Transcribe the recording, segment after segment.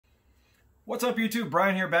What's up YouTube?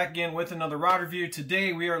 Brian here, back again with another rod review.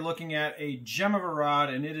 Today we are looking at a gem of a rod,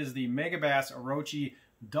 and it is the Megabass Orochi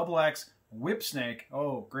XX Whipsnake.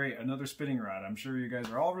 Oh great, another spinning rod. I'm sure you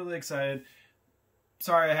guys are all really excited.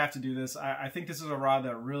 Sorry I have to do this. I think this is a rod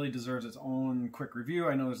that really deserves its own quick review.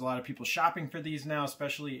 I know there's a lot of people shopping for these now,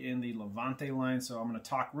 especially in the Levante line, so I'm going to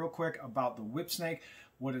talk real quick about the Whipsnake,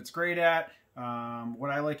 what it's great at,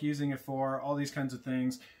 what I like using it for, all these kinds of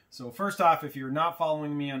things. So first off, if you're not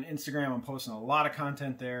following me on Instagram, I'm posting a lot of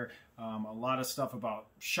content there, a lot of stuff about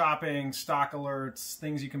shopping, stock alerts,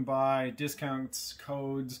 things you can buy, discounts,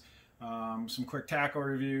 codes, some quick tackle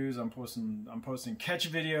reviews. I'm posting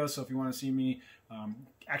catch videos, so if you want to see me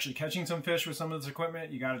actually catching some fish with some of this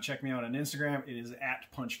equipment, you got to check me out on Instagram. It is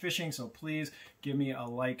at Punch Fishing, so please give me a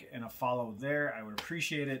like and a follow there. I would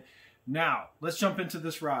appreciate it. Now, let's jump into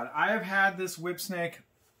this rod. I have had this Whipsnake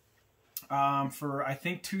for I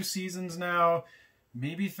think 2 seasons now,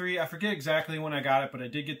 maybe 3. I forget exactly when I got it, but I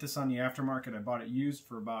did get this on the aftermarket. I bought it used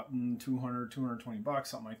for about 220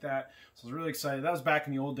 bucks, something like that. So I was really excited. That was back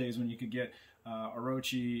in the old days when you could get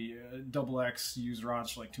Orochi XX used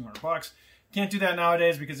rods for like 200 bucks. Can't do that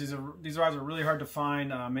nowadays because these rods are really hard to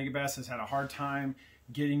find. Megabass has had a hard time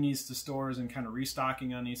getting these to stores and kind of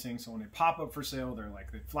restocking on these things. So when they pop up for sale,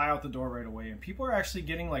 they fly out the door right away, and people are actually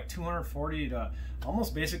getting like 240 to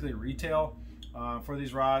almost basically retail for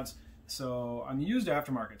these rods. So on the used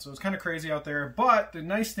aftermarket, so it's kind of crazy out there. But the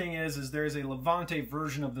nice thing is there's a Levante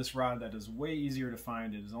version of this rod that is way easier to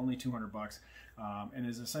find. It is only 200 bucks and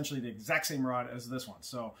is essentially the exact same rod as this one.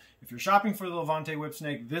 So if you're shopping for the Levante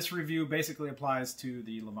Whipsnake, this review basically applies to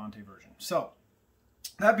the Levante version. So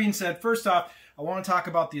that being said, first off, I want to talk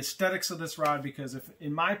about the aesthetics of this rod because,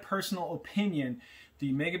 in my personal opinion,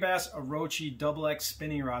 the Megabass Orochi XX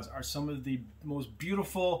spinning rods are some of the most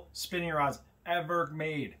beautiful spinning rods ever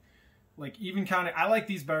made. Like, even counting, I like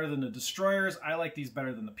these better than the Destroyers. I like these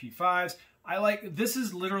better than the P5s. This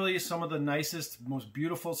is literally some of the nicest, most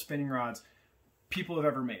beautiful spinning rods people have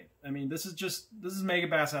ever made. I mean, this is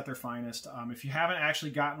Megabass at their finest. If you haven't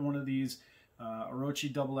actually gotten one of these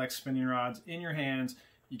Orochi XX spinning rods in your hands,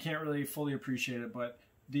 you can't really fully appreciate it. But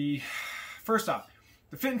first off,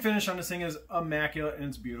 the fit and finish on this thing is immaculate and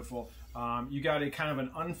it's beautiful. You got a kind of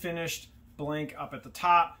an unfinished blank up at the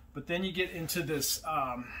top, but then you get into this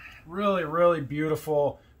really, really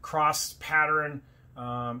beautiful cross pattern.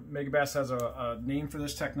 Megabass has a name for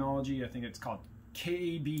this technology. I think it's called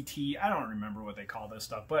KBT. I don't remember what they call this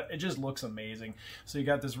stuff, but it just looks amazing. So you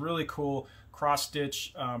got this really cool cross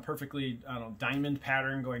stitch, perfectly, I don't know, diamond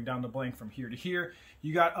pattern going down the blank from here to here.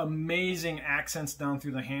 You got amazing accents down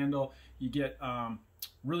through the handle. You get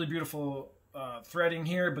really beautiful threading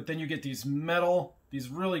here, but then you get these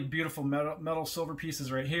really beautiful metal silver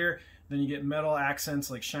pieces right here. Then you get metal accents,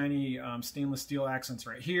 like shiny stainless steel accents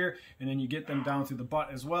right here, and then you get them down through the butt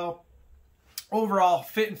as well. Overall,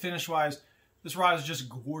 fit and finish wise, this rod is just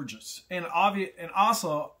gorgeous, and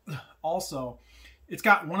also, it's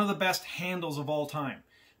got one of the best handles of all time.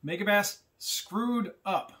 Megabass screwed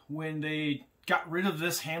up when they got rid of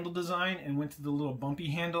this handle design and went to the little bumpy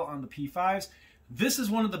handle on the P5s. This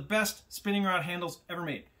is one of the best spinning rod handles ever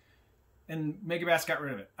made, and Megabass got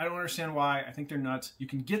rid of it. I don't understand why. I think they're nuts. You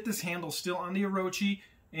can get this handle still on the Orochi,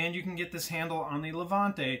 and you can get this handle on the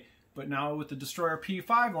Levante, but now with the Destroyer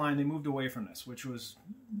P5 line, they moved away from this, which was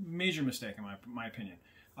a major mistake in my opinion.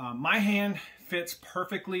 My hand fits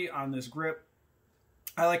perfectly on this grip.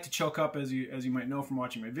 I like to choke up, as you might know from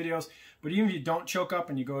watching my videos, but even if you don't choke up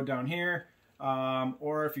and you go down here,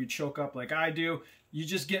 or if you choke up like I do, you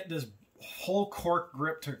just get this whole cork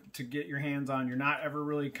grip to get your hands on. You're not ever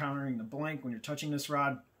really countering the blank when you're touching this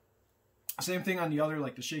rod. Same thing on the other,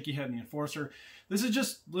 like the shaky head and the Enforcer. This is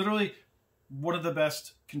just literally one of the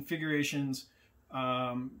best configurations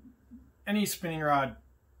any spinning rod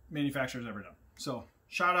manufacturer's ever done. So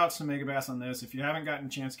shout outs to Megabass on this. If you haven't gotten a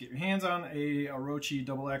chance to get your hands on a Orochi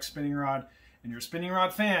XX spinning rod and you're a spinning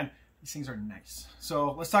rod fan, these things are nice.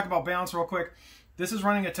 So let's talk about balance real quick. This is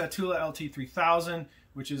running a Tatula LT3000,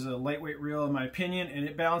 which is a lightweight reel in my opinion, and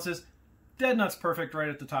it balances dead nuts perfect right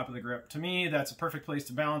at the top of the grip. To me, that's a perfect place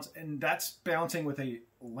to balance, and that's balancing with a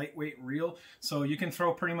lightweight reel. So you can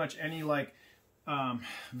throw pretty much any like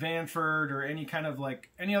Vanford or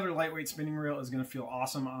any other lightweight spinning reel is going to feel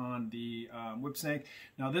awesome on the Whipsnake.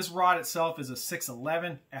 Now this rod itself is a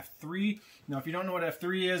 611 F3. Now if you don't know what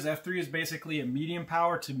F3 is basically a medium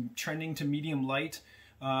power to trending to medium light.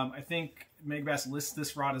 I think Megabass lists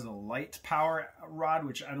this rod as a light power rod,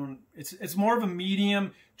 which I don't, it's more of a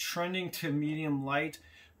medium trending to medium light,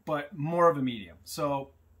 but more of a medium. So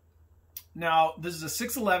now this is a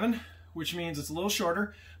 611, which means it's a little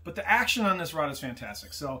shorter, but the action on this rod is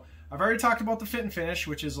fantastic. So I've already talked about the fit and finish,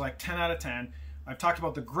 which is like 10 out of 10. I've talked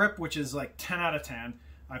about the grip, which is like 10 out of 10.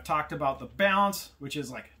 I've talked about the balance, which is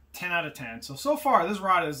like 10 out of 10. So far, this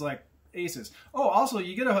rod is like aces. Oh, also,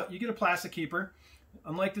 you get a plastic keeper.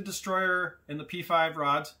 Unlike the Destroyer and the P5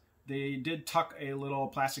 rods, they did tuck a little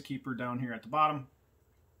plastic keeper down here at the bottom,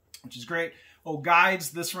 which is great. Oh,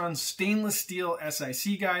 guides. This runs stainless steel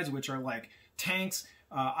SIC guides, which are like tanks.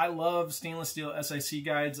 I love stainless steel SIC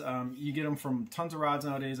guides. You get them from tons of rods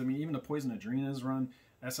nowadays. I mean, even the Poison Adrenas run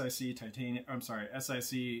SIC titanium. I'm sorry,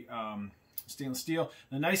 SIC stainless steel.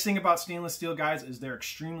 The nice thing about stainless steel guides is they're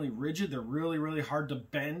extremely rigid. They're really, really hard to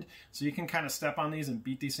bend. So you can kind of step on these and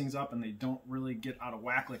beat these things up, and they don't really get out of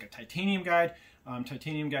whack like a titanium guide.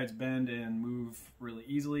 Titanium guides bend and move really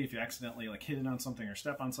easily if you accidentally like hit it on something or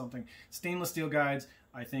step on something. Stainless steel guides,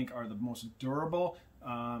 I think, are the most durable.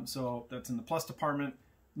 So that's in the plus department.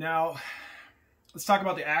 Now, let's talk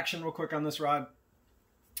about the action real quick on this rod.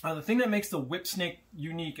 The thing that makes the Whipsnake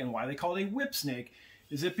unique and why they call it a Whipsnake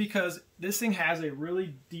is it because this thing has a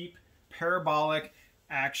really deep parabolic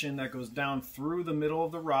action that goes down through the middle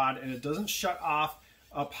of the rod, and it doesn't shut off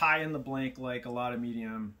up high in the blank like a lot of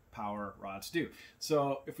medium power rods do.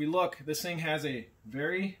 So if we look, this thing has a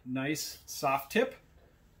very nice soft tip,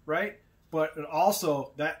 right? But it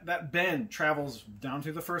also, that bend travels down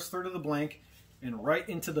through the first third of the blank and right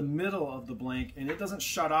into the middle of the blank, and it doesn't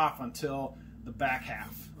shut off until the back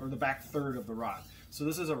half or the back third of the rod. So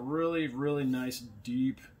this is a really, really nice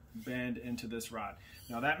deep bend into this rod.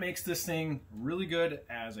 Now that makes this thing really good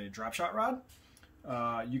as a drop shot rod.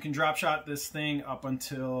 You can drop shot this thing up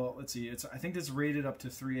until, let's see, I think it's rated up to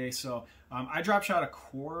 3/8. So I drop shot a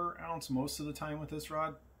 1/4 ounce most of the time with this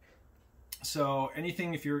rod. So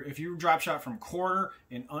anything, if you drop shot from 1/4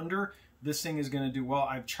 and under, this thing is going to do well.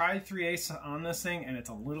 I've tried 3/8 on this thing, and it's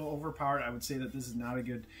a little overpowered. I would say that this is not a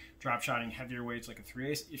good drop shotting heavier weights like a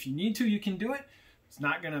 3/8. If you need to, you can do it. It's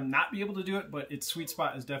not going to not be able to do it, but its sweet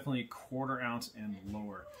spot is definitely 1/4 ounce and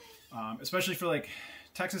lower. Especially for like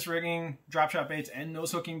Texas rigging, drop shot baits, and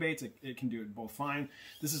nose hooking baits, it can do it both fine.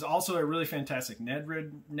 This is also a really fantastic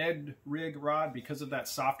Ned rig rod because of that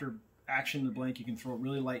softer action in the blank. You can throw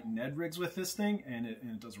really light Ned rigs with this thing, and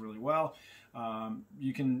it does really well.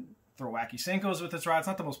 You can throw wacky Senkos with this rod. It's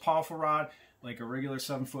not the most powerful rod like a regular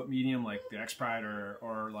 7-foot medium like the X-Pride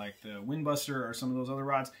or like the Windbuster or some of those other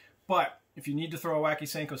rods. But if you need to throw a wacky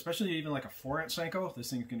Senko, especially even like a 4-inch Senko, this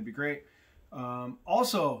thing's going to be great.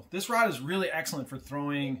 Also, this rod is really excellent for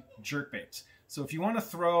throwing jerk baits. So if you want to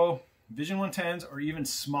throw Vision 110s or even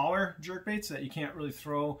smaller jerk baits that you can't really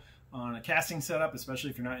throw on a casting setup, especially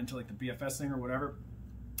if you're not into like the BFS thing or whatever,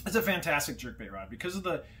 it's a fantastic jerk bait rod because of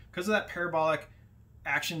that parabolic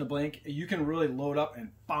action to blank. You can really load up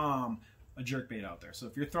and bomb a jerk bait out there. So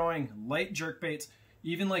if you're throwing light jerk baits,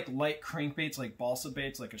 even like light crankbaits like balsa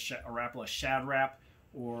baits, like a Rapala Shad Rap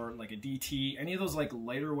or like a DT, any of those like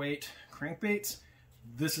lighter weight crankbaits,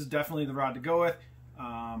 this is definitely the rod to go with.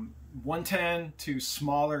 110 to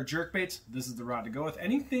smaller jerk baits, this is the rod to go with.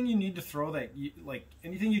 Anything you need to throw that,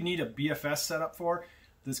 anything you need a BFS setup for,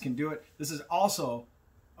 this can do it. This is also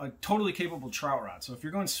a totally capable trout rod. So if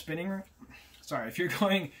you're going spinning, if you're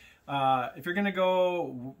going to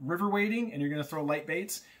go river wading and you're going to throw light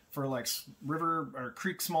baits for like river or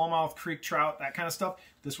creek smallmouth, creek trout, that kind of stuff,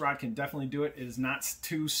 this rod can definitely do it. It is not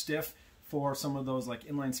too stiff for some of those like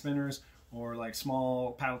inline spinners or like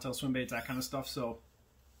small paddle tail swim baits, that kind of stuff. So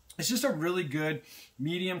it's just a really good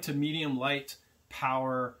medium to medium light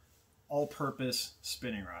power all-purpose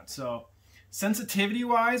spinning rod. So sensitivity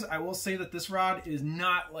wise, I will say that this rod is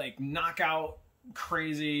not like knockout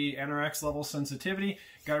crazy NRX level sensitivity.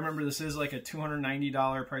 Gotta remember, this is like a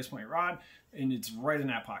 $290 price point rod, and it's right in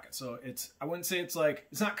that pocket. So I wouldn't say it's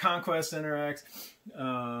not Conquest NRX,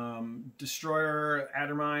 Destroyer,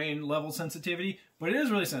 Addermine level sensitivity, but it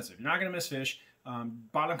is really sensitive. You're not gonna miss fish.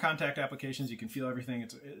 Bottom contact applications, you can feel everything.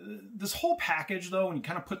 This whole package though, when you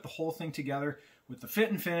kind of put the whole thing together with the fit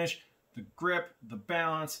and finish, the grip, the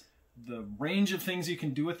balance, the range of things you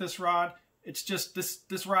can do with this rod, it's just,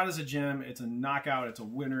 this rod is a gem. It's a knockout. It's a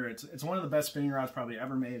winner. It's one of the best spinning rods probably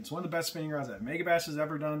ever made. It's one of the best spinning rods that Megabass has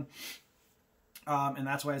ever done. And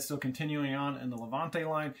that's why it's still continuing on in the Levante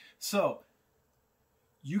line. So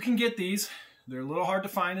you can get these. They're a little hard to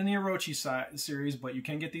find in the Orochi series, but you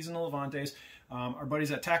can get these in the Levantes. Our buddies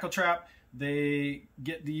at Tackle Trap, they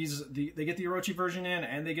get these. They get the Orochi version in,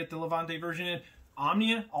 and they get the Levante version in.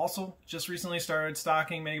 Omnia also just recently started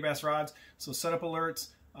stocking Megabass rods, so set up alerts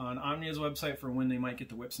on Omnia's website for when they might get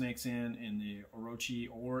the Whipsnakes in the Orochi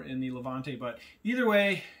or in the Levante. But either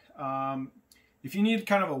way, if you need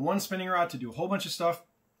kind of a one spinning rod to do a whole bunch of stuff,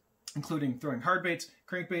 including throwing hard baits,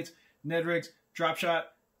 crankbaits, Ned rigs, drop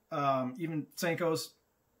shot, even Senkos,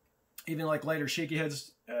 even like lighter shaky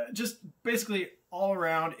heads, just basically all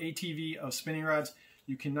around ATV of spinning rods.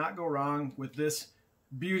 You cannot go wrong with this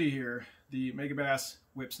beauty here, the Megabass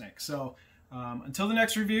Whipsnake. So until the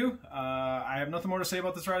next review, I have nothing more to say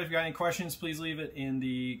about this rod. If you got any questions, please leave it in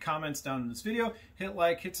the comments down in this video. Hit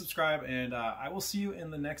like, hit subscribe, and I will see you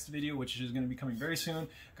in the next video, which is going to be coming very soon.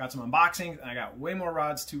 Got some unboxings, and I got way more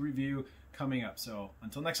rods to review coming up. So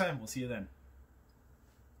until next time, we'll see you then.